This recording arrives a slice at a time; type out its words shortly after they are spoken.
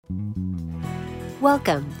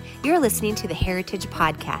Welcome. You're listening to the Heritage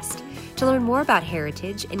Podcast. To learn more about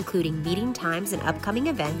Heritage, including meeting times and upcoming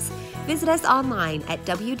events, visit us online at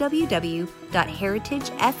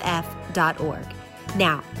www.heritageff.org.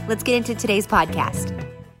 Now, let's get into today's podcast.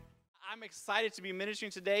 I'm excited to be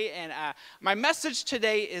ministering today, and my message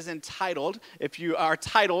today is entitled, if you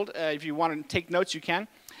want to take notes, you can,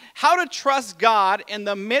 How to Trust God in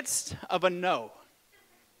the Midst of a No.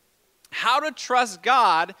 How to trust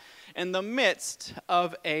God in the midst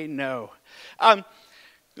of a no. Let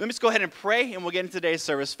me just go ahead and pray, and we'll get into today's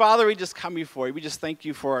service. Father, we just come before you. We just thank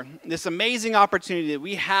you for this amazing opportunity that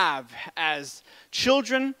we have as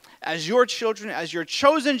children, as your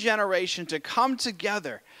chosen generation, to come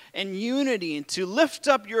together in unity and to lift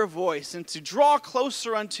up your voice and to draw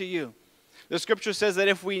closer unto you. The scripture says that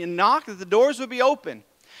if we knock, that the doors would be open.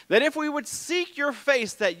 That if we would seek your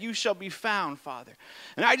face, that you shall be found, Father.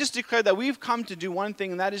 And I just declare that we've come to do one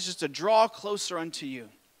thing, and that is just to draw closer unto you.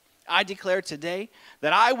 I declare today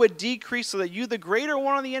that I would decrease so that you, the greater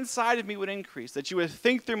one on the inside of me, would increase. That you would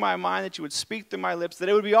think through my mind, that you would speak through my lips, that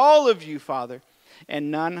it would be all of you, Father, and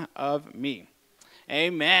none of me.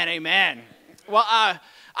 Amen, amen. Well, I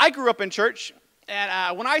grew up in church.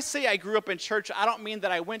 And when I say I grew up in church, I don't mean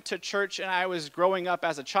that I went to church and I was growing up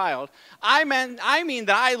as a child. I mean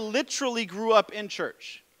that I literally grew up in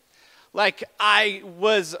church. Like, I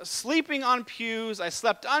was sleeping on pews, I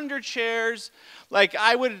slept under chairs. Like,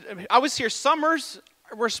 I was here, summers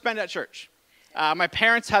were spent at church. My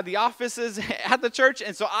parents had the offices at the church,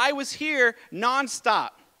 and so I was here nonstop.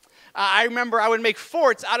 I remember I would make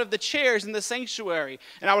forts out of the chairs in the sanctuary,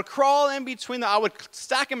 and I would crawl in between them. I would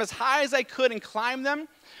stack them as high as I could and climb them.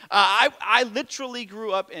 I literally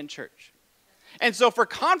grew up in church. And so for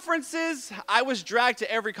conferences, I was dragged to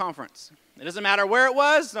every conference. It doesn't matter where it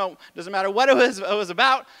was. No, it doesn't matter what it was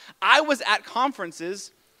about. I was at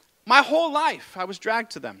conferences my whole life. I was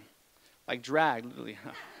dragged to them. Like dragged, literally.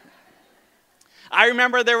 I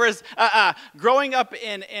remember there was, growing up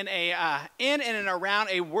in and around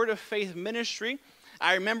a Word of Faith ministry,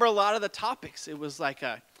 I remember a lot of the topics. It was like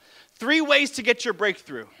 3 ways to get your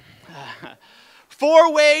breakthrough.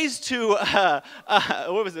 4 ways to,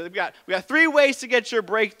 what was it? We got 3 ways to get your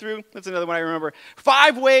breakthrough. That's another one I remember.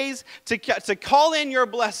 5 ways to call in your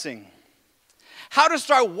blessing. How to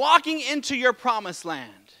start walking into your promised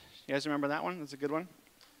land. You guys remember that one? That's a good one.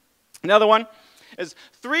 Another one is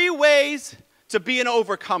 3 ways to be an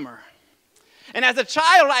overcomer. And as a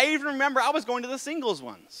child, I even remember I was going to the singles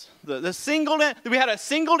ones. We had a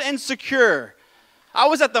singled and secure. I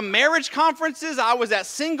was at the marriage conferences. I was at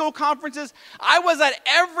single conferences. I was at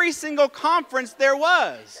every single conference there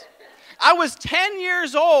was. I was 10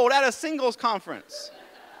 years old at a singles conference.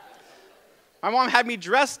 My mom had me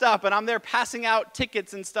dressed up, and I'm there passing out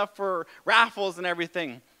tickets and stuff for raffles and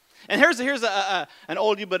everything. And here's an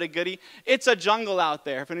oldie but a goodie. It's a jungle out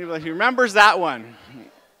there, if anybody remembers that one.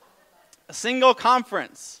 A single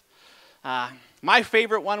conference. My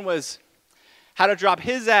favorite one was how to drop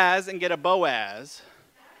his ass and get a Boaz.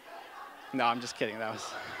 No, I'm just kidding.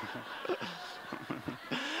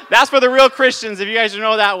 That's for the real Christians, if you guys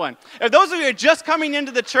know that one. If those of you are just coming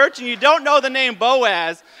into the church and you don't know the name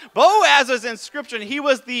Boaz, Boaz was in Scripture, and he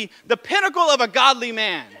was the pinnacle of a godly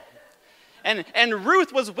man. And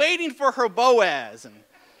Ruth was waiting for her Boaz. And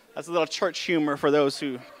that's a little church humor for those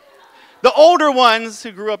the older ones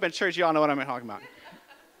who grew up in church. You all know what I'm talking about.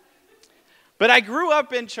 But I grew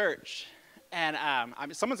up in church. And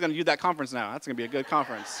someone's going to do that conference now. That's going to be a good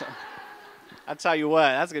conference. So, I'll tell you what,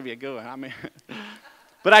 that's going to be a good one.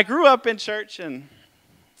 But I grew up in church. And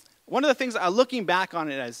one of the things, looking back on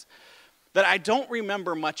it, is that I don't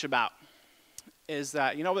remember much about is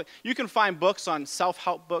that, you can find books on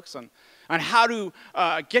self-help books on how to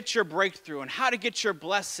get your breakthrough and how to get your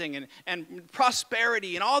blessing and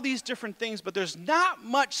prosperity and all these different things, but there's not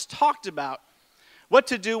much talked about what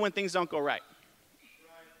to do when things don't go right.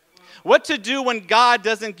 What to do when God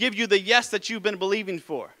doesn't give you the yes that you've been believing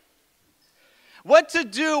for. What to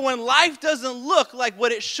do when life doesn't look like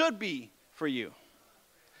what it should be for you.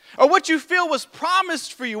 Or what you feel was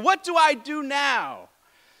promised for you. What do I do now?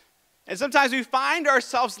 And sometimes we find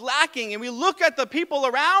ourselves lacking, and we look at the people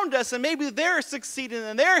around us, and maybe they're succeeding,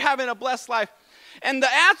 and they're having a blessed life. And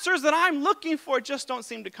the answers that I'm looking for just don't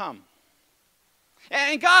seem to come.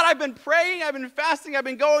 And God, I've been praying, I've been fasting, I've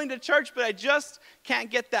been going to church, but I just can't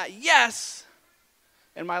get that yes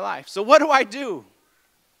in my life. So what do I do?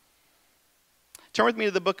 Turn with me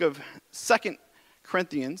to the book of 2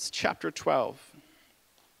 Corinthians chapter 12.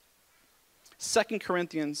 2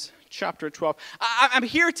 Corinthians chapter 12. I'm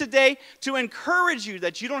here today to encourage you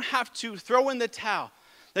that you don't have to throw in the towel,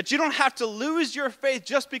 That you don't have to lose your faith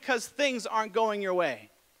just because things aren't going your way.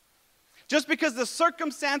 Just because the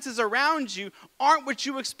circumstances around you aren't what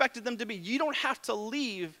you expected them to be. You don't have to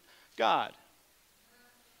leave God.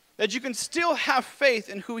 That you can still have faith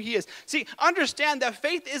in who he is. See, understand that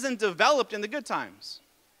faith isn't developed in the good times.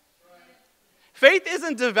 Faith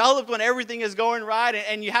isn't developed when everything is going right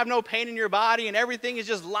and you have no pain in your body and everything is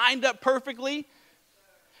just lined up perfectly.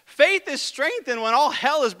 Faith is strengthened when all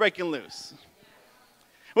hell is breaking loose.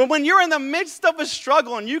 When you're in the midst of a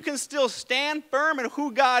struggle and you can still stand firm in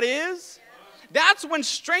who God is, that's when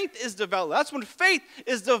strength is developed. That's when faith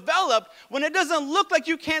is developed, when it doesn't look like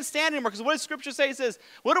you can't stand anymore. Because what does Scripture say? It says,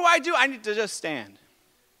 what do? I need to just stand.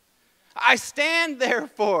 I stand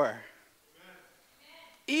therefore.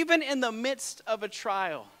 Even in the midst of a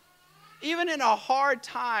trial, even in a hard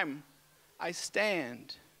time, I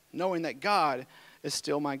stand knowing that God is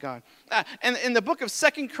still my God. And in the book of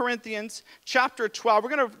 2 Corinthians chapter 12,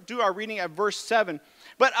 we're going to do our reading at verse 7.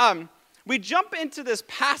 But we jump into this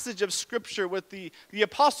passage of Scripture with the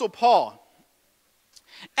Apostle Paul.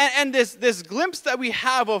 And this glimpse that we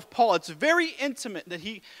have of Paul, it's very intimate that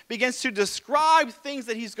he begins to describe things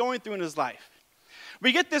that he's going through in his life.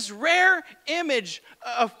 We get this rare image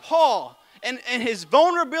of Paul and his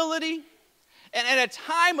vulnerability. And at a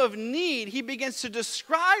time of need, he begins to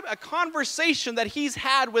describe a conversation that he's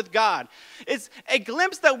had with God. It's a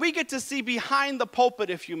glimpse that we get to see behind the pulpit,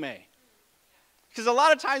 if you may. Because a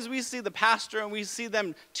lot of times we see the pastor and we see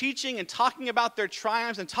them teaching and talking about their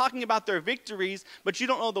triumphs and talking about their victories, but you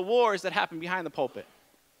don't know the wars that happen behind the pulpit.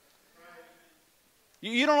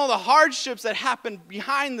 You don't know the hardships that happen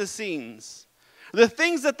behind the scenes. The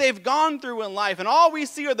things that they've gone through in life, and all we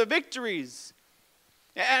see are the victories.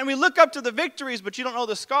 And we look up to the victories, but you don't know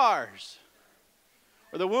the scars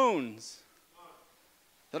or the wounds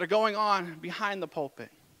that are going on behind the pulpit.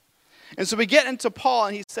 And so we get into Paul,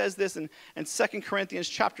 and he says this in 2 Corinthians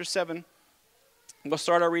chapter 7. We'll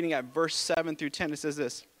start our reading at verse 7 through 10. It says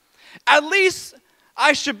this, at least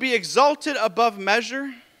I should be exalted above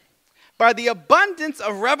measure by the abundance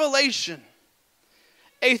of revelation.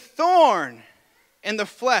 A thorn in the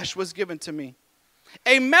flesh was given to me,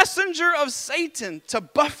 a messenger of Satan to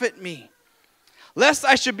buffet me, lest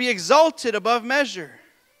I should be exalted above measure.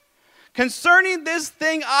 Concerning this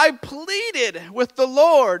thing I pleaded with the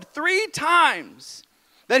Lord 3 times,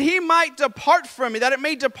 that he might depart from me, that it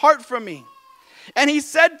may depart from me. And he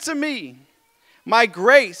said to me, my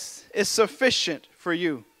grace is sufficient for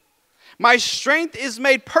you. My strength is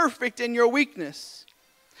made perfect in your weakness.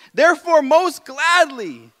 Therefore, most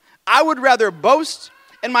gladly, I would rather boast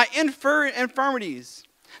in my infirmities,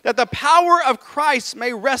 that the power of Christ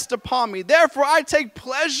may rest upon me. Therefore, I take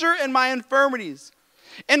pleasure in my infirmities,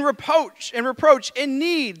 in reproach, in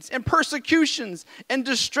needs, in persecutions, in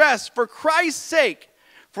distress, for Christ's sake.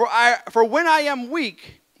 For when I am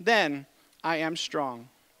weak, then I am strong.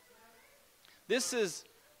 This is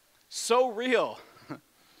so real.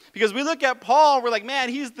 Because we look at Paul, we're like, man,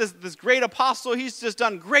 he's this great apostle. He's just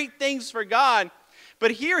done great things for God.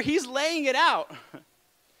 But here, he's laying it out.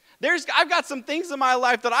 I've got some things in my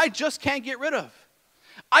life that I just can't get rid of.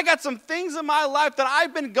 I got some things in my life that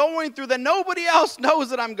I've been going through that nobody else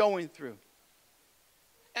knows that I'm going through.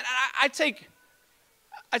 And I take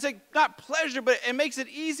not pleasure, but it makes it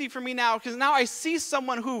easy for me now, because now I see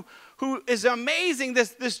someone who is amazing,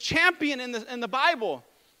 this champion in the Bible.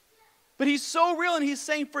 But he's so real, and he's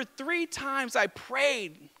saying, for 3 times I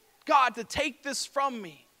prayed God to take this from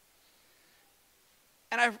me.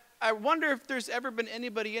 And I wonder if there's ever been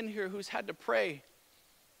anybody in here who's had to pray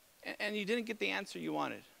and you didn't get the answer you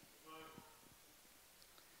wanted.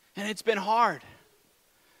 And it's been hard.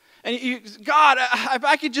 And God, if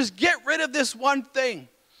I could just get rid of this one thing.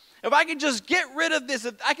 If I could just get rid of this,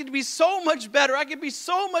 I could be so much better. I could be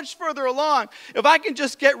so much further along if I can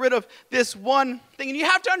just get rid of this one thing. And you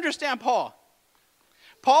have to understand Paul.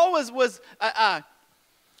 Paul was a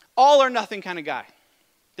all or nothing kind of guy.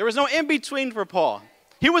 There was no in between for Paul.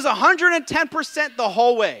 He was 110% the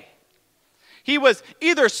whole way. He was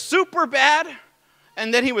either super bad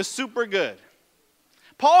and then he was super good.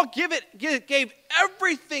 Paul gave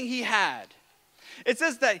everything he had. It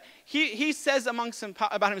says that he says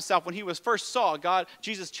about himself when he was first Saul,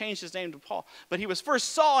 Jesus changed his name to Paul, but he was first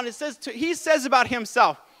Saul, and he says about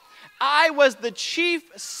himself, I was the chief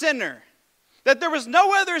sinner, that there was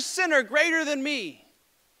no other sinner greater than me.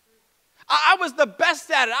 I was the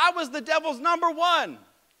best at it. I was the devil's number 1.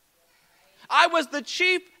 I was the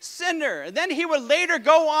chief sinner. And then he would later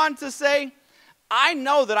go on to say, I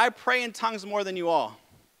know that I pray in tongues more than you all.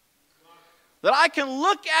 That I can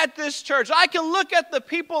look at this church, I can look at the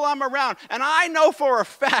people I'm around, and I know for a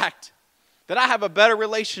fact that I have a better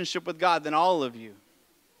relationship with God than all of you.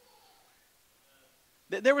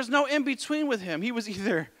 There was no in-between with him. He was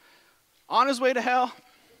either on his way to hell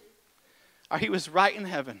or he was right in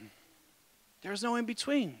heaven. There was no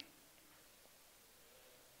in-between.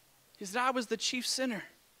 He said, I was the chief sinner.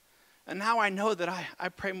 And now I know that I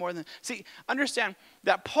pray more than... See, understand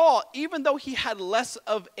that Paul, even though he had less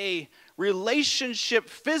of a relationship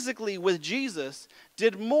physically with Jesus,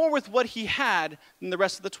 did more with what he had than the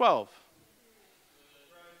rest of the 12.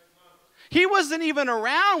 He wasn't even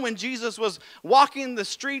around when Jesus was walking the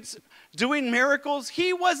streets doing miracles.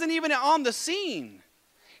 He wasn't even on the scene.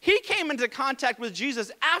 He came into contact with Jesus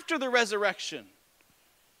after the resurrection.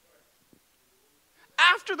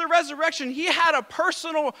 After the resurrection, he had a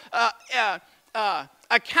personal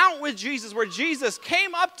account with Jesus where Jesus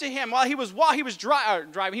came up to him while he was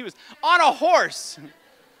driving. He was on a horse.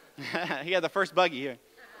 He had the first buggy here.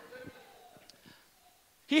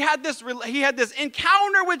 He had this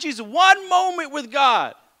encounter with Jesus. One moment with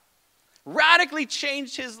God radically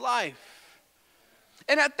changed his life.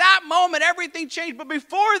 And at that moment, everything changed. But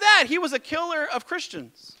before that, he was a killer of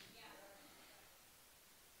Christians.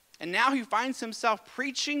 And now he finds himself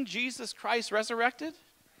preaching Jesus Christ resurrected.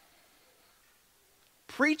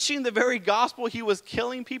 Preaching the very gospel he was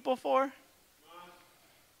killing people for.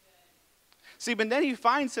 See, but then he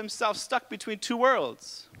finds himself stuck between two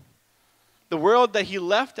worlds. The world that he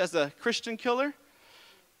left as a Christian killer,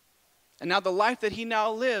 and now the life that he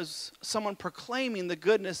now lives, someone proclaiming the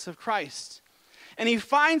goodness of Christ. And he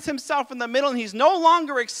finds himself in the middle, and he's no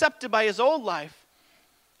longer accepted by his old life,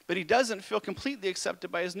 but he doesn't feel completely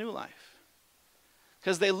accepted by his new life.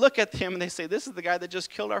 Because they look at him and they say, this is the guy that just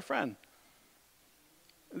killed our friend.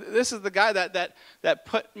 This is the guy that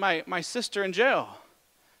put my sister in jail.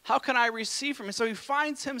 How can I receive from him? So he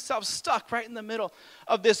finds himself stuck right in the middle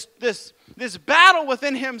of this battle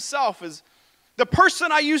within himself. Is the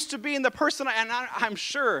person I used to be and the person I'm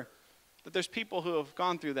sure that there's people who have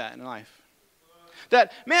gone through that in life.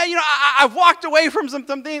 That, man, I've walked away from some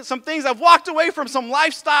things. I've walked away from some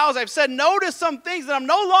lifestyles. I've said no to some things that I'm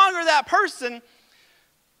no longer that person.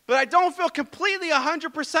 But I don't feel completely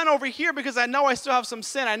 100% over here because I know I still have some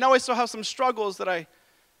sin. I know I still have some struggles that I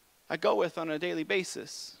go with on a daily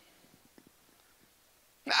basis.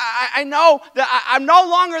 I know that I'm no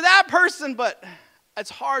longer that person, but it's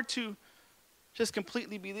hard to just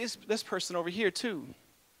completely be this person over here too.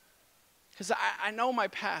 Because I know my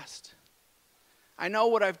past. I know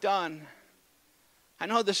what I've done. I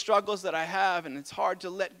know the struggles that I have, and it's hard to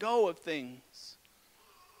let go of things.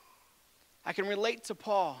 I can relate to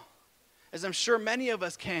Paul, as I'm sure many of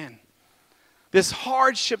us can. This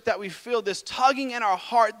hardship that we feel, this tugging in our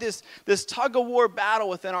heart, this tug-of-war battle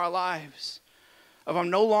within our lives of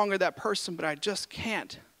I'm no longer that person, but I just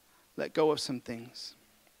can't let go of some things.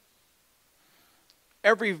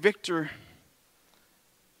 Every victor,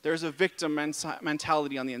 there's a victim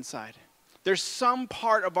mentality on the inside. There's some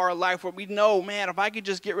part of our life where we know, man, if I could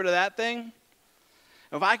just get rid of that thing,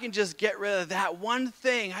 if I can just get rid of that one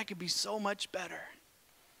thing, I could be so much better.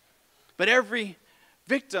 But every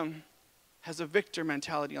victim has a victor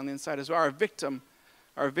mentality on the inside as well.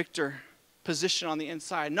 Our victor position on the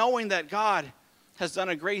inside, knowing that God has done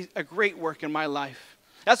a great work in my life.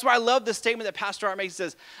 That's why I love the statement that Pastor Art makes. He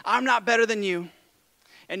says, I'm not better than you,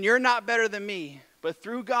 and you're not better than me, but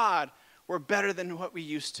through God, we're better than what we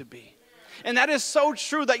used to be. And that is so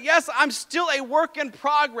true that, yes, I'm still a work in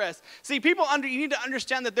progress. See, you need to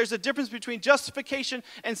understand that there's a difference between justification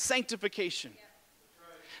and sanctification.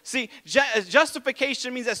 See,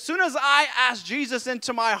 justification means as soon as I ask Jesus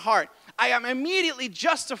into my heart, I am immediately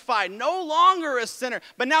justified, no longer a sinner,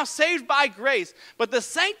 but now saved by grace. But the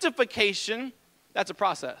sanctification, that's a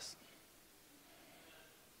process.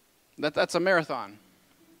 That's a marathon.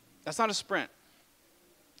 That's not a sprint.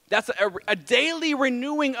 That's a daily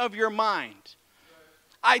renewing of your mind.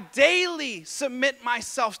 I daily submit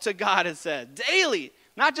myself to God, it said. Daily,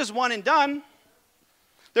 not just one and done.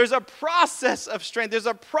 There's a process of strength. There's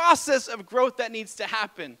a process of growth that needs to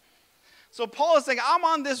happen. So Paul is saying, I'm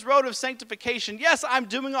on this road of sanctification. Yes, I'm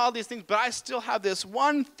doing all these things, but I still have this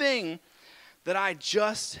one thing that I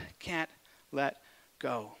just can't let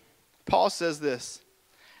go. Paul says this,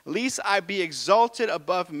 lest I be exalted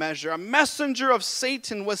above measure. A messenger of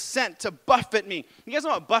Satan was sent to buffet me. You guys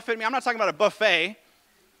know what buffet me? I'm not talking about a buffet.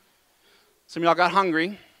 Some of y'all got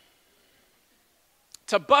hungry.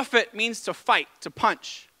 To buffet means to fight, to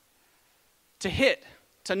punch, to hit,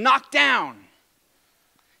 to knock down.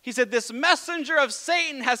 He said, this messenger of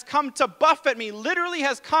Satan has come to buffet me, literally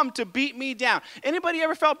has come to beat me down. Anybody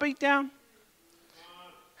ever felt beat down?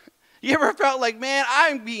 You ever felt like, man,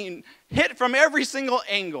 I'm being hit from every single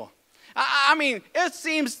angle. I mean, it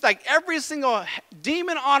seems like every single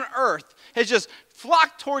demon on earth has just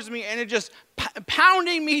flocked towards me and it just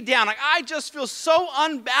pounding me down. Like I just feel so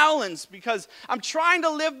unbalanced because I'm trying to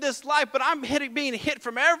live this life, but I'm being hit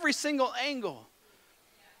from every single angle.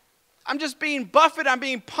 I'm just being buffeted. I'm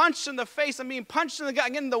being punched in the face. I'm being punched in the gut.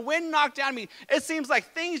 I'm getting the wind knocked down me. It seems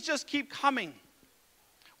like things just keep coming.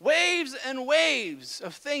 Waves and waves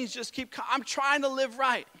of things just keep coming. I'm trying to live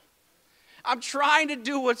right. I'm trying to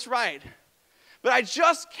do what's right. But I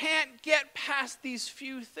just can't get past these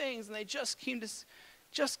few things, and they just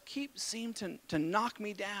keep seem to knock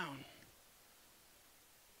me down.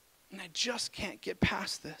 And I just can't get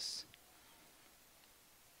past this.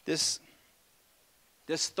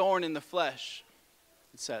 This thorn in the flesh,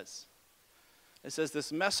 it says. It says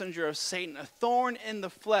this messenger of Satan, a thorn in the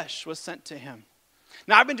flesh was sent to him.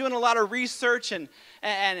 Now, I've been doing a lot of research and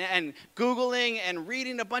Googling and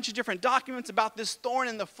reading a bunch of different documents about this thorn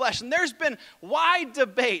in the flesh. And there's been wide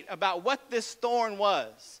debate about what this thorn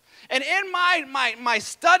was. And in my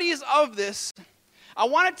studies of this, I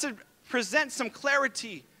wanted to present some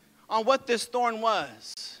clarity on what this thorn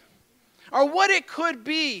was. Or what it could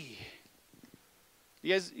be.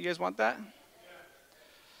 You guys want that?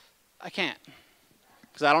 I can't.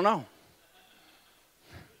 Because I don't know.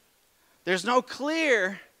 There's no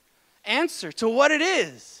clear answer to what it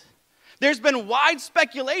is. There's been wide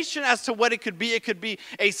speculation as to what it could be. It could be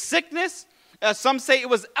a sickness. Some say it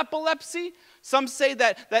was epilepsy. Some say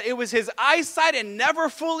that it was his eyesight and never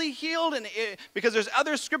fully healed. Because there's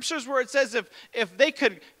other scriptures where it says if they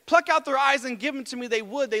could pluck out their eyes and give them to me, they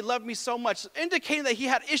would. They love me so much. Indicating that he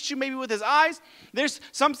had issue maybe with his eyes.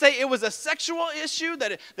 Some say it was a sexual issue,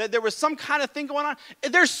 that there was some kind of thing going on.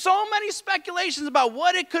 There's so many speculations about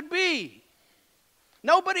what it could be.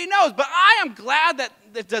 Nobody knows, but I am glad that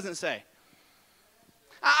it doesn't say.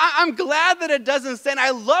 I'm glad that it doesn't say. And I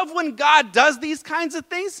love when God does these kinds of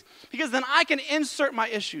things because then I can insert my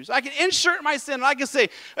issues. I can insert my sin. And I can say,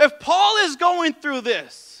 if Paul is going through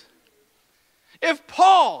this, if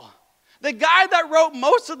Paul, the guy that wrote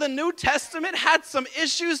most of the New Testament, had some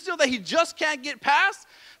issues still that he just can't get past,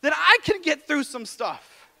 then I can get through some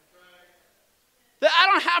stuff. That I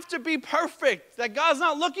don't have to be perfect. That God's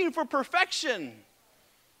not looking for perfection.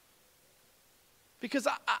 Because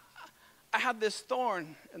I had this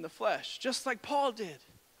thorn in the flesh, just like Paul did.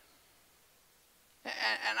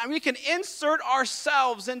 And we can insert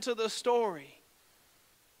ourselves into the story.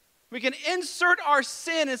 We can insert our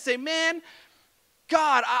sin and say, man,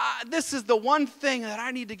 God, this is the one thing that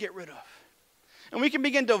I need to get rid of. And we can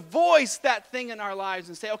begin to voice that thing in our lives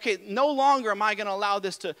and say, okay, no longer am I going to allow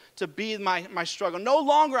this to be my struggle. No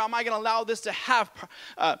longer am I going to allow this to have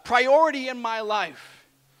priority in my life.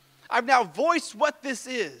 I've now voiced what this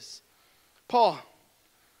is. Paul,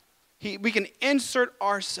 we can insert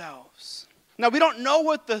ourselves. Now, we don't know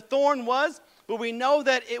what the thorn was, but we know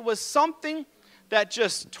that it was something that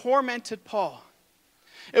just tormented Paul.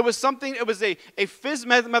 It was something, it was a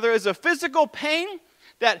physical pain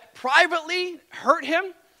that privately hurt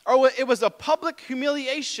him, or it was a public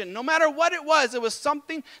humiliation. No matter what it was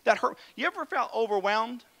something that hurt. You ever felt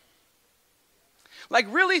overwhelmed? Like,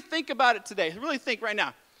 really think about it today. Really think right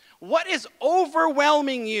now. What is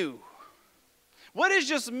overwhelming you? What is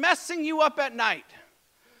just messing you up at night?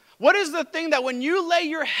 What is the thing that when you lay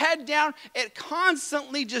your head down, it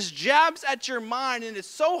constantly just jabs at your mind, and it's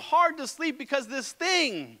so hard to sleep because this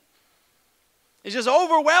thing is just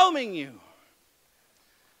overwhelming you.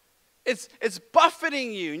 It's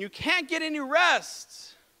buffeting you, and you can't get any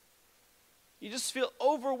rest. You just feel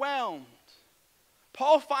overwhelmed.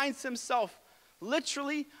 Paul finds himself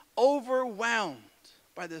literally overwhelmed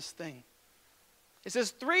by this thing. It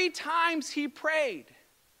says 3 times he prayed.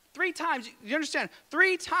 3 times. You understand?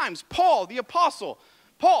 3 times. Paul, the apostle.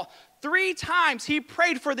 Paul, 3 times he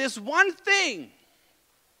prayed for this one thing.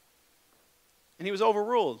 And he was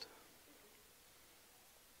overruled.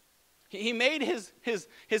 He made his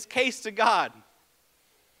case to God.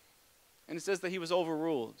 And it says that he was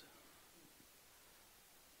overruled.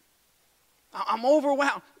 I'm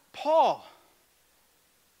overwhelmed. Paul,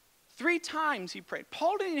 3 times he prayed.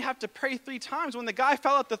 Paul didn't even have to pray 3 times when the guy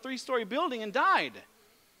fell out the 3-story building and died.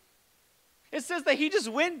 It says that he just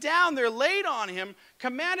went down there, laid on him,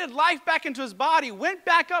 commanded life back into his body, went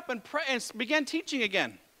back up and began teaching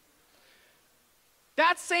again.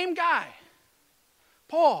 That same guy,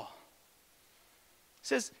 Paul,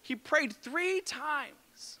 says he prayed 3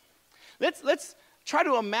 times. Let's try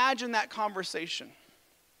to imagine that conversation.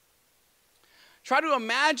 Try to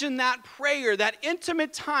imagine that prayer, that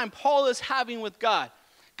intimate time Paul is having with God.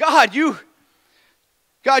 God, you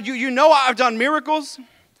know I've done miracles.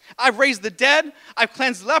 I've raised the dead. I've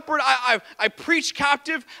cleansed leopard. I preached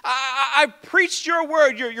captive. I've preached your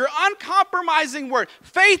word, your uncompromising word.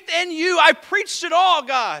 Faith in you. I preached it all,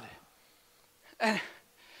 God. And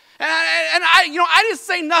I didn't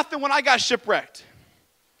say nothing when I got shipwrecked.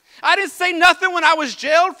 I didn't say nothing when I was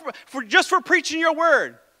jailed just for preaching your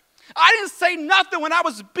word. I didn't say nothing when I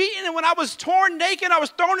was beaten and when I was torn naked, I was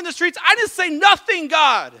thrown in the streets. I didn't say nothing,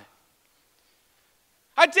 God.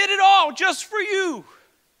 I did it all just for you.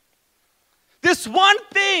 This one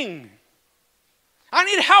thing. I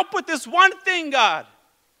need help with this one thing, God.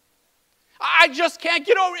 I just can't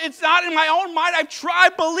get over it. It's not in my own mind. I've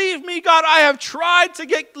tried, believe me, God, I have tried to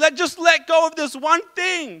just let go of this one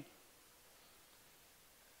thing.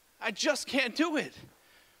 I just can't do it.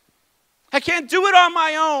 I can't do it on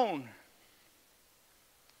my own.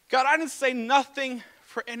 God, I didn't say nothing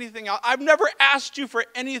for anything else. I've never asked you for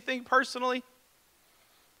anything personally.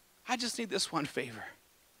 I just need this one favor.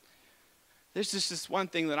 There's just this one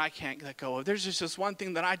thing that I can't let go of. There's just this one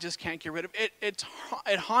thing that I just can't get rid of. It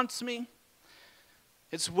haunts me.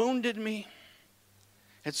 It's wounded me.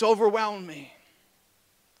 It's overwhelmed me.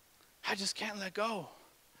 I just can't let go.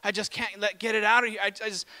 I just can't get it out of here.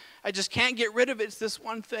 I just can't get rid of it. It's this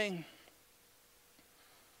one thing.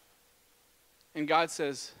 And God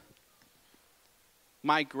says,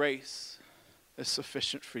 my grace is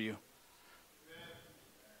sufficient for you.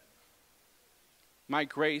 My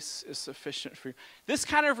grace is sufficient for you. This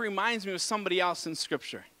kind of reminds me of somebody else in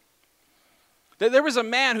Scripture. There was a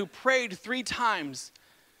man who prayed 3 times,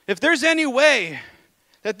 if there's any way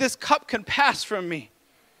that this cup can pass from me.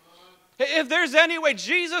 If there's any way,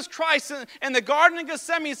 Jesus Christ in the Garden of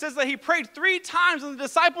Gethsemane, it says that he prayed 3 times and the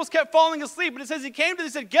disciples kept falling asleep. But it says he came to them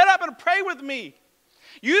and said, get up and pray with me.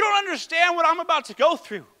 You don't understand what I'm about to go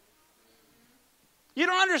through. You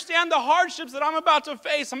don't understand the hardships that I'm about to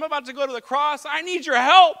face. I'm about to go to the cross. I need your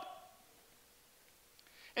help.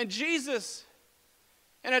 And Jesus,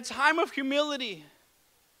 in a time of humility,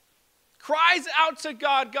 cries out to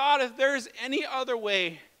God, God, if there's any other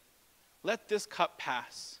way, let this cup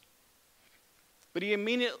pass. But he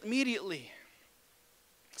immediately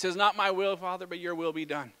says, not my will, Father, but your will be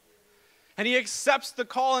done. And he accepts the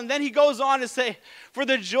call, and then he goes on to say, for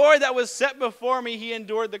the joy that was set before me, he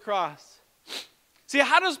endured the cross. See,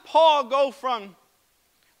 how does Paul go from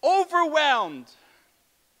overwhelmed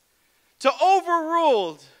to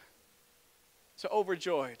overruled to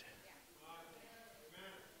overjoyed?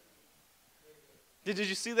 Did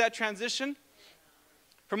you see that transition?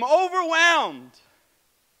 From overwhelmed,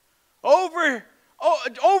 overruled,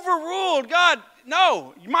 God,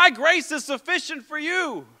 no, my grace is sufficient for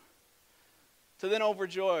you, to then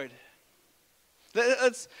overjoyed.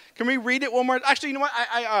 Can we read it one more? Actually, you know what?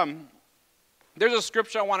 There's a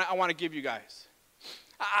scripture I want to give you guys.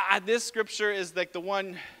 This scripture is like the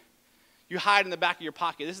one you hide in the back of your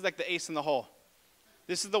pocket. This is like the ace in the hole.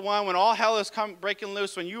 This is the one when all hell is breaking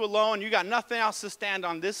loose, when you alone, you got nothing else to stand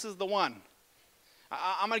on. This is the one.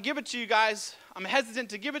 I'm going to give it to you guys. I'm hesitant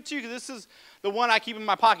to give it to you because this is the one I keep in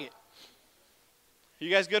my pocket. You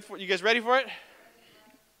guys good for it? You guys ready for it?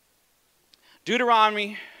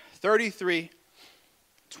 Deuteronomy 33:25.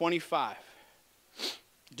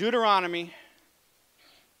 Deuteronomy.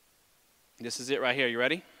 This is it right here. You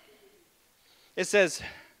ready? It says,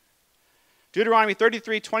 Deuteronomy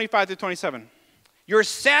 33:25 through 27. Your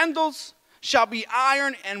sandals shall be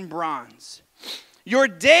iron and bronze. Your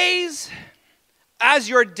days, as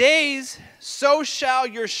your days, so shall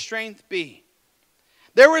your strength be.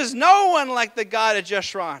 There is no one like the God of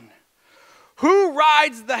Jeshurun, who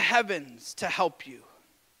rides the heavens to help you,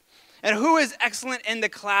 and who is excellent in the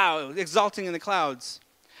clouds, exalting in the clouds.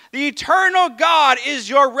 The eternal God is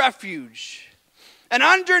your refuge, and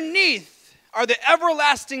underneath are the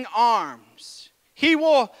everlasting arms. He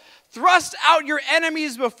will thrust out your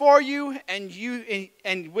enemies before you,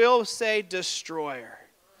 and will say, destroyer.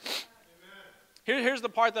 Here's the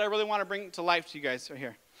part that I really want to bring to life to you guys right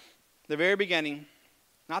here. The very beginning,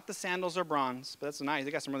 not the sandals or bronze, but that's nice.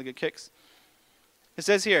 They got some really good kicks. It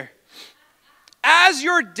says here, as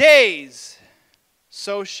your days,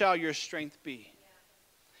 so shall your strength be.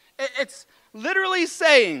 It's literally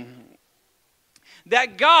saying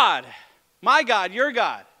that God, my God, your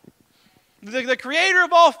God, the creator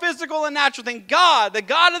of all physical and natural things, God, the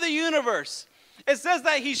God of the universe, it says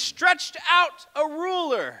that he stretched out a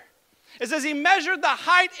ruler. It says he measured the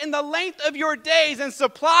height and the length of your days and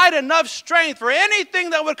supplied enough strength for anything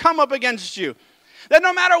that would come up against you. That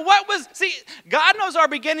no matter what was, see, God knows our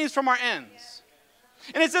beginnings from our ends.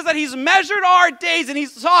 And it says that he's measured our days and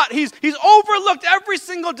he's overlooked every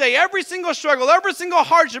single day, every single struggle, every single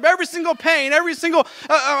hardship, every single pain, every single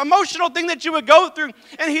emotional thing that you would go through.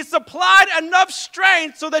 And he supplied enough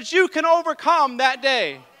strength so that you can overcome that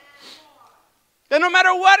day. That no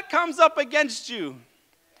matter what comes up against you,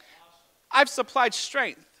 I've supplied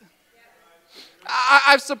strength.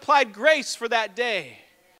 I've supplied grace for that day.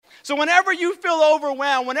 So whenever you feel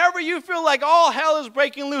overwhelmed, whenever you feel like all hell is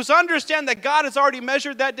breaking loose, understand that God has already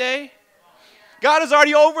measured that day. God has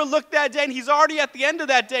already overlooked that day, and he's already at the end of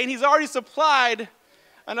that day, and he's already supplied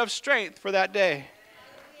enough strength for that day.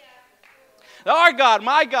 Our God,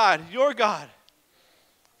 my God, your God,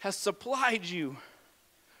 has supplied you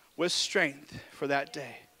with strength for that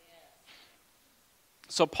day.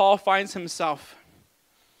 So Paul finds himself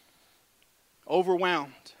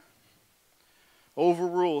overwhelmed,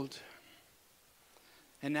 overruled,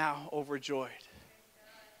 and now overjoyed.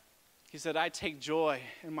 He said, I take joy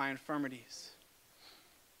in my infirmities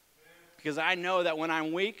because I know that when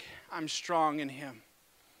I'm weak, I'm strong in him.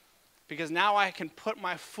 Because now I can put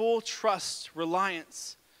my full trust,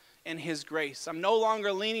 reliance in his grace. I'm no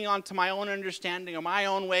longer leaning onto my own understanding or my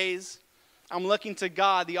own ways. I'm looking to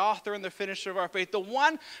God, the author and the finisher of our faith, the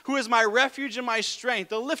one who is my refuge and my strength,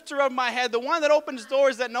 the lifter of my head, the one that opens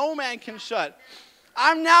doors that no man can shut.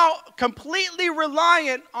 I'm now completely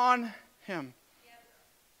reliant on him.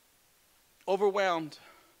 Overwhelmed,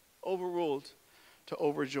 overruled, to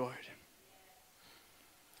overjoyed.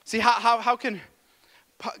 See, how can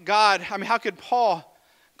God, how could Paul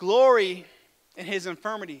glory in his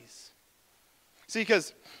infirmities? See,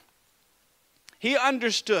 because he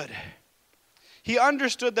understood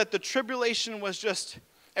that the tribulation was just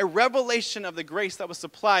a revelation of the grace that was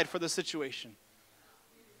supplied for the situation.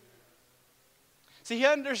 See, he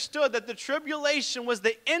understood that the tribulation was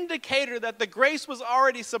the indicator that the grace was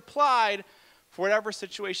already supplied for whatever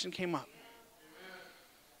situation came up.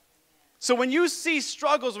 So when you see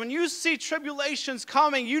struggles, when you see tribulations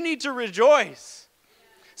coming, you need to rejoice.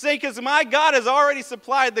 Say, because my God has already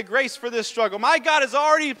supplied the grace for this struggle. My God has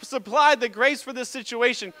already supplied the grace for this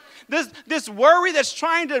situation. This worry that's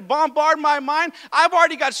trying to bombard my mind, I've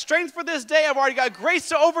already got strength for this day. I've already got grace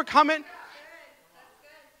to overcome it.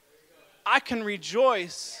 I can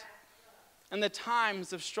rejoice in the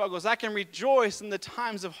times of struggles. I can rejoice in the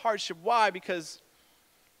times of hardship. Why? Because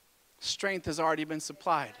strength has already been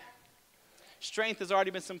supplied. Strength has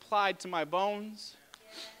already been supplied to my bones.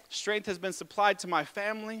 Strength has been supplied to my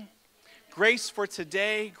family. Grace for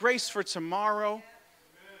today, grace for tomorrow.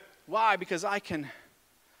 Why? Because I can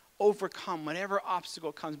overcome whatever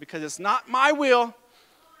obstacle comes, because it's not my will,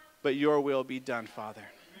 but your will be done, Father.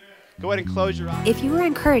 Go ahead and close your eyes. If you were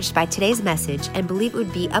encouraged by today's message and believe it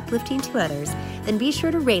would be uplifting to others, then be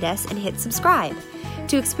sure to rate us and hit subscribe.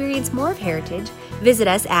 To experience more of Heritage, visit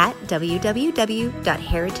us at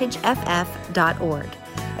www.heritageff.org.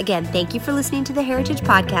 Again, thank you for listening to the Heritage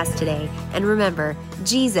Podcast today. And remember,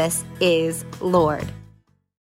 Jesus is Lord.